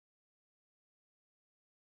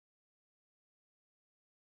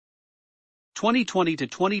2020 to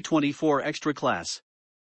 2024 Extra Class.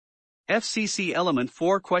 FCC Element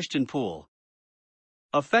 4 Question Pool.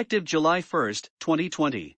 Effective July 1,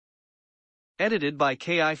 2020. Edited by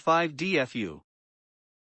KI5DFU.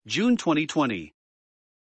 June 2020.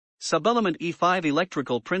 Subelement E5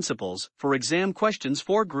 Electrical Principles for Exam Questions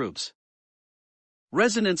 4 Groups.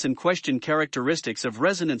 Resonance and Question Characteristics of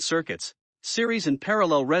Resonant Circuits, Series and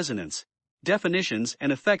Parallel Resonance, Definitions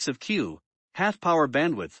and Effects of Q, Half-Power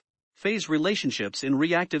Bandwidth, Phase Relationships in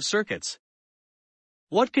Reactive Circuits.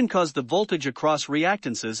 What can cause the voltage across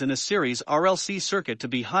reactances in a series RLC circuit to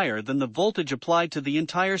be higher than the voltage applied to the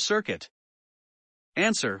entire circuit?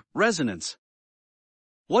 Answer: resonance.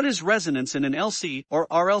 What is resonance in an LC or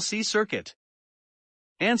RLC circuit?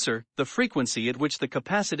 Answer: the frequency at which the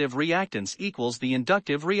capacitive reactance equals the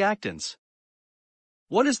inductive reactance.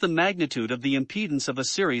 What is the magnitude of the impedance of a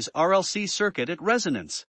series RLC circuit at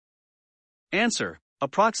resonance? Answer: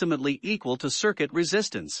 approximately equal to circuit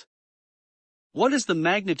resistance. What is the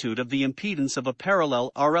magnitude of the impedance of a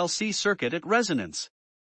parallel RLC circuit at resonance?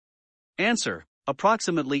 Answer: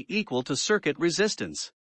 approximately equal to circuit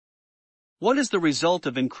resistance. What is the result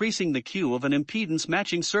of increasing the Q of an impedance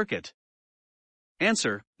matching circuit?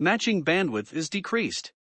 Answer: matching bandwidth is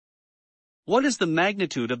decreased. What is the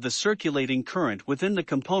magnitude of the circulating current within the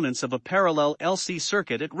components of a parallel LC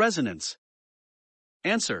circuit at resonance?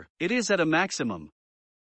 Answer: it is at a maximum.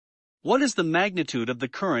 What is the magnitude of the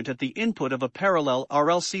current at the input of a parallel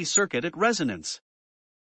RLC circuit at resonance?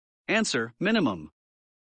 Answer: minimum.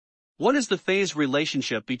 What is the phase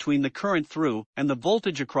relationship between the current through and the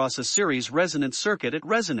voltage across a series resonant circuit at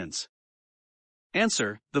resonance?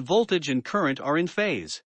 Answer: the voltage and current are in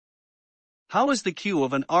phase. How is the Q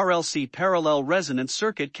of an RLC parallel resonant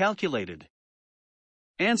circuit calculated?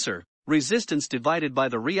 Answer: resistance divided by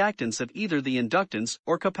the reactance of either the inductance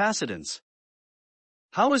or capacitance.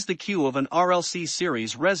 How is the Q of an RLC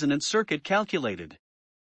series resonant circuit calculated?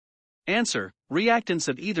 Answer: reactance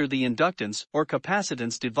of either the inductance or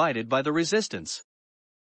capacitance divided by the resistance.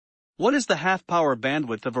 What is the half-power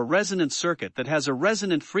bandwidth of a resonant circuit that has a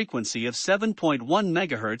resonant frequency of 7.1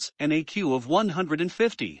 MHz and a Q of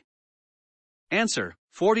 150? Answer: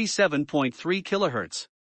 47.3 kHz.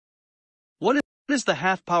 What is the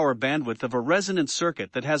half-power bandwidth of a resonant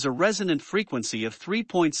circuit that has a resonant frequency of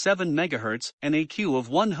 3.7 MHz and a Q of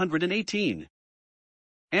 118?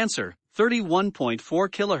 Answer: 31.4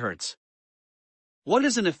 kHz. What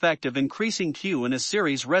is an effect of increasing Q in a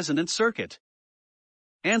series resonant circuit?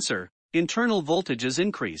 Answer: internal voltages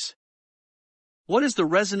increase. What is the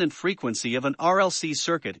resonant frequency of an RLC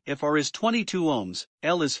circuit if R is 22 ohms,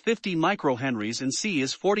 L is 50 microhenries and C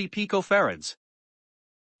is 40 picofarads?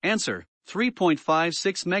 Answer: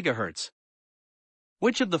 3.56 MHz.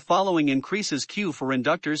 Which of the following increases Q for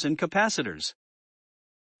inductors and capacitors?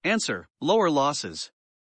 Answer: lower losses.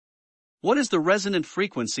 What is the resonant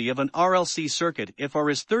frequency of an RLC circuit if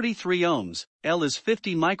R is 33 ohms, L is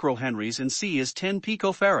 50 microhenries and C is 10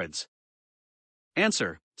 picofarads?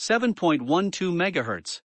 Answer: 7.12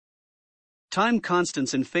 MHz. Time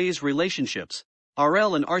constants and phase relationships,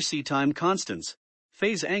 RL and RC time constants,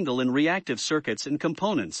 phase angle in reactive circuits and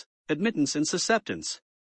components, admittance and susceptance.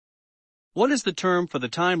 What is the term for the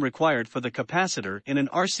time required for the capacitor in an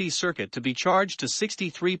RC circuit to be charged to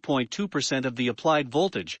 63.2% of the applied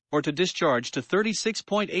voltage, or to discharge to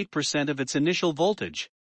 36.8% of its initial voltage?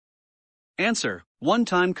 Answer: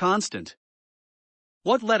 one-time constant.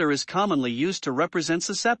 What letter is commonly used to represent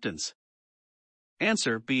susceptance?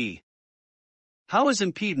 Answer: B. How is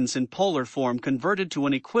impedance in polar form converted to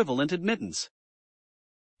an equivalent admittance?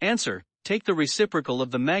 Answer: take the reciprocal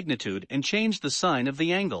of the magnitude and change the sign of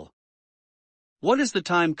the angle. What is the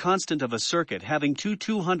time constant of a circuit having two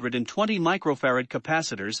 220 microfarad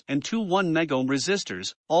capacitors and two 1 megohm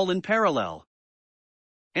resistors, all in parallel?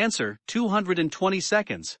 Answer: 220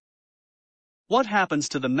 seconds. What happens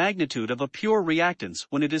to the magnitude of a pure reactance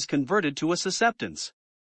when it is converted to a susceptance?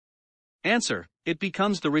 Answer: it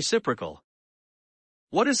becomes the reciprocal.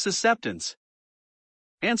 What is susceptance?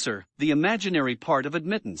 Answer: the imaginary part of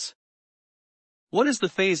admittance. What is the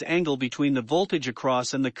phase angle between the voltage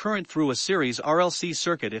across and the current through a series RLC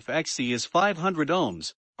circuit if XC is 500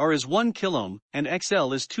 ohms, R is 1 kiloohm, and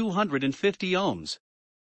XL is 250 ohms?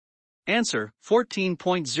 Answer: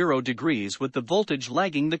 14.0 degrees with the voltage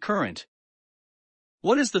lagging the current.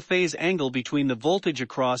 What is the phase angle between the voltage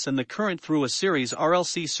across and the current through a series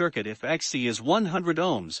RLC circuit if XC is 100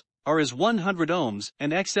 ohms, R is 100 ohms,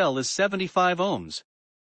 and XL is 75 ohms?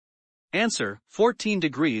 Answer: 14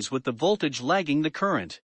 degrees with the voltage lagging the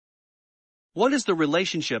current. What is the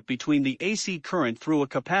relationship between the AC current through a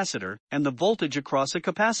capacitor and the voltage across a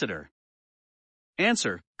capacitor?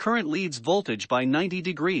 Answer: current leads voltage by 90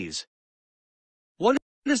 degrees. What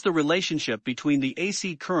is the relationship between the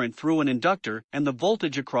AC current through an inductor and the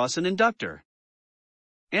voltage across an inductor?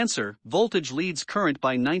 Answer: voltage leads current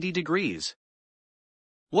by 90 degrees.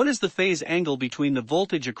 What is the phase angle between the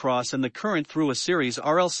voltage across and the current through a series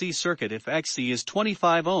RLC circuit if XC is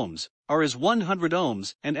 25 ohms, R is 100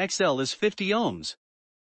 ohms, and XL is 50 ohms?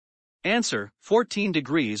 Answer: 14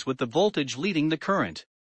 degrees with the voltage leading the current.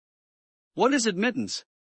 What is admittance?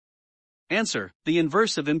 Answer: the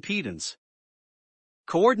inverse of impedance.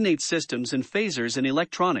 Coordinate systems and phasors in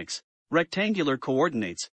electronics: rectangular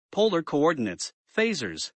coordinates, polar coordinates,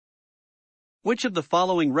 phasors. Which of the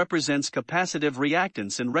following represents capacitive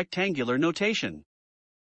reactance in rectangular notation?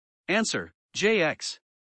 Answer: Jx.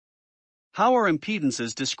 How are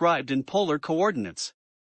impedances described in polar coordinates?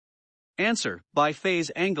 Answer: by phase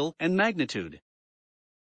angle and magnitude.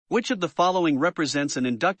 Which of the following represents an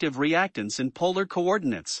inductive reactance in polar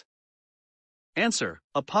coordinates? Answer: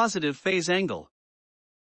 a positive phase angle.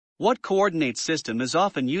 What coordinate system is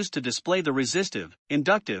often used to display the resistive,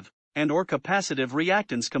 inductive, and/or capacitive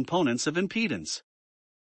reactance components of impedance?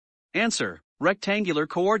 Answer: rectangular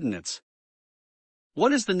coordinates.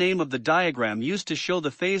 What is the name of the diagram used to show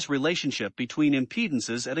the phase relationship between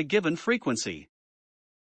impedances at a given frequency?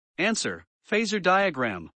 Answer: phasor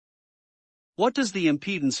diagram. What does the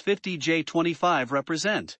impedance 50J25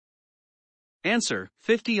 represent? Answer: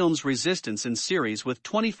 50 ohms resistance in series with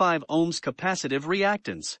 25 ohms capacitive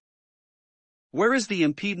reactance. Where is the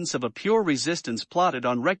impedance of a pure resistance plotted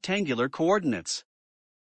on rectangular coordinates?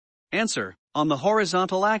 Answer: on the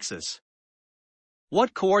horizontal axis.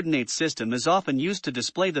 What coordinate system is often used to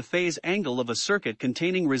display the phase angle of a circuit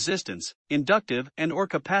containing resistance, inductive, and/or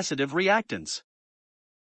capacitive reactance?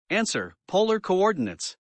 Answer: polar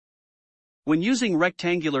coordinates. When using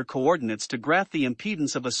rectangular coordinates to graph the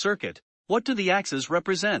impedance of a circuit, what do the axes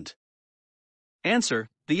represent? Answer: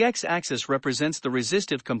 the x-axis represents the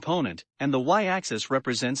resistive component, and the y-axis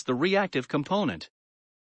represents the reactive component.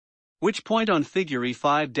 Which point on figure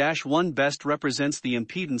E5-1 best represents the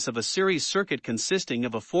impedance of a series circuit consisting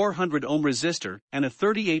of a 400 ohm resistor and a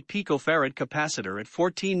 38 picofarad capacitor at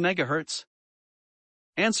 14 MHz?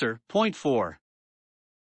 Answer: point 4.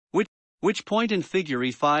 Which point in figure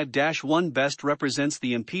E5-1 best represents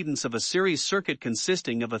the impedance of a series circuit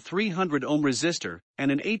consisting of a 300 ohm resistor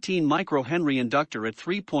and an 18 microhenry inductor at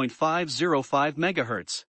 3.505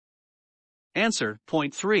 MHz? Answer: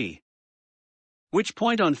 point 3. Which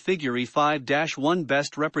point on figure E5-1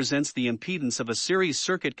 best represents the impedance of a series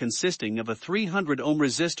circuit consisting of a 300 ohm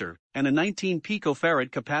resistor and a 19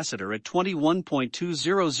 picofarad capacitor at 21.200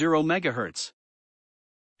 MHz?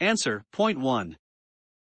 Answer: point 1.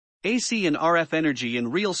 AC and RF energy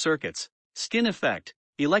in real circuits, skin effect,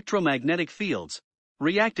 electromagnetic fields,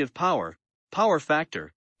 reactive power, power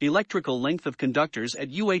factor, electrical length of conductors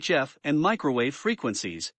at UHF and microwave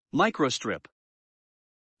frequencies, microstrip.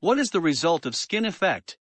 What is the result of skin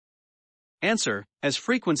effect? Answer: as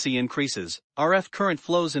frequency increases, RF current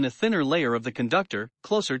flows in a thinner layer of the conductor,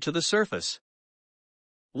 closer to the surface.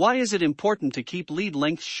 Why is it important to keep lead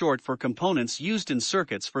lengths short for components used in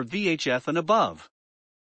circuits for VHF and above?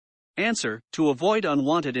 Answer: to avoid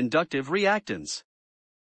unwanted inductive reactance.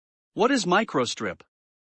 What is microstrip?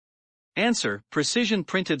 Answer: precision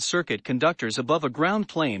printed circuit conductors above a ground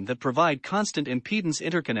plane that provide constant impedance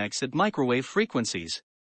interconnects at microwave frequencies.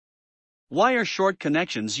 Why are short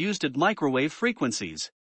connections used at microwave frequencies?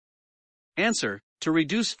 Answer: to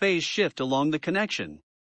reduce phase shift along the connection.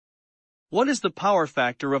 What is the power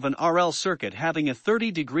factor of an RL circuit having a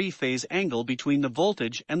 30-degree phase angle between the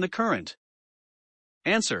voltage and the current?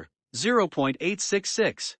 Answer: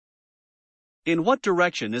 0.866. In what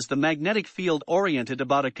direction is the magnetic field oriented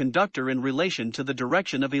about a conductor in relation to the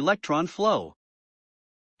direction of electron flow?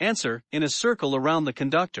 Answer: in a circle around the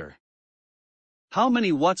conductor. How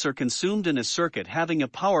many watts are consumed in a circuit having a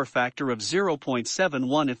power factor of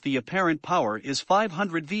 0.71 if the apparent power is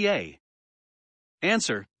 500 VA?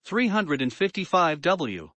 Answer: 355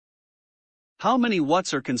 W. How many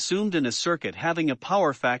watts are consumed in a circuit having a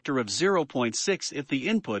power factor of 0.6 if the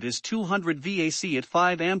input is 200 VAC at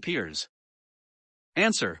 5 amperes?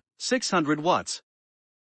 Answer: 600 watts.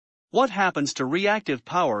 What happens to reactive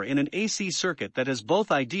power in an AC circuit that has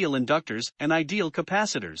both ideal inductors and ideal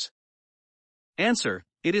capacitors? Answer: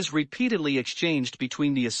 it is repeatedly exchanged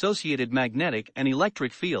between the associated magnetic and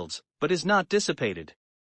electric fields, but is not dissipated.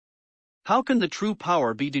 How can the true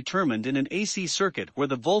power be determined in an AC circuit where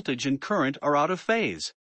the voltage and current are out of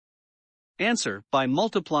phase? Answer: by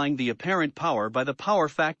multiplying the apparent power by the power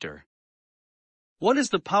factor. What is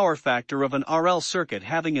the power factor of an RL circuit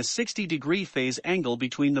having a 60-degree phase angle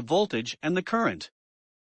between the voltage and the current?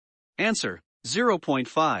 Answer: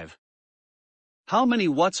 0.5. How many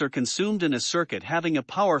watts are consumed in a circuit having a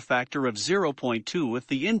power factor of 0.2 if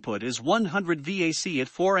the input is 100 VAC at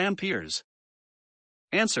 4 amperes?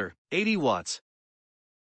 Answer: 80 watts.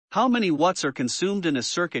 How many watts are consumed in a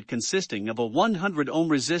circuit consisting of a 100 ohm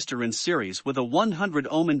resistor in series with a 100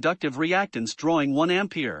 ohm inductive reactance drawing 1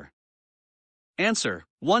 ampere? Answer: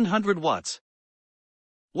 100 watts.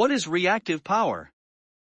 What is reactive power?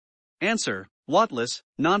 Answer: wattless,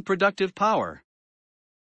 non-productive power.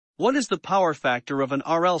 What is the power factor of an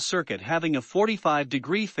RL circuit having a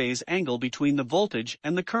 45-degree phase angle between the voltage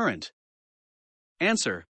and the current?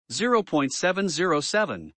 Answer: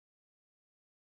 0.707.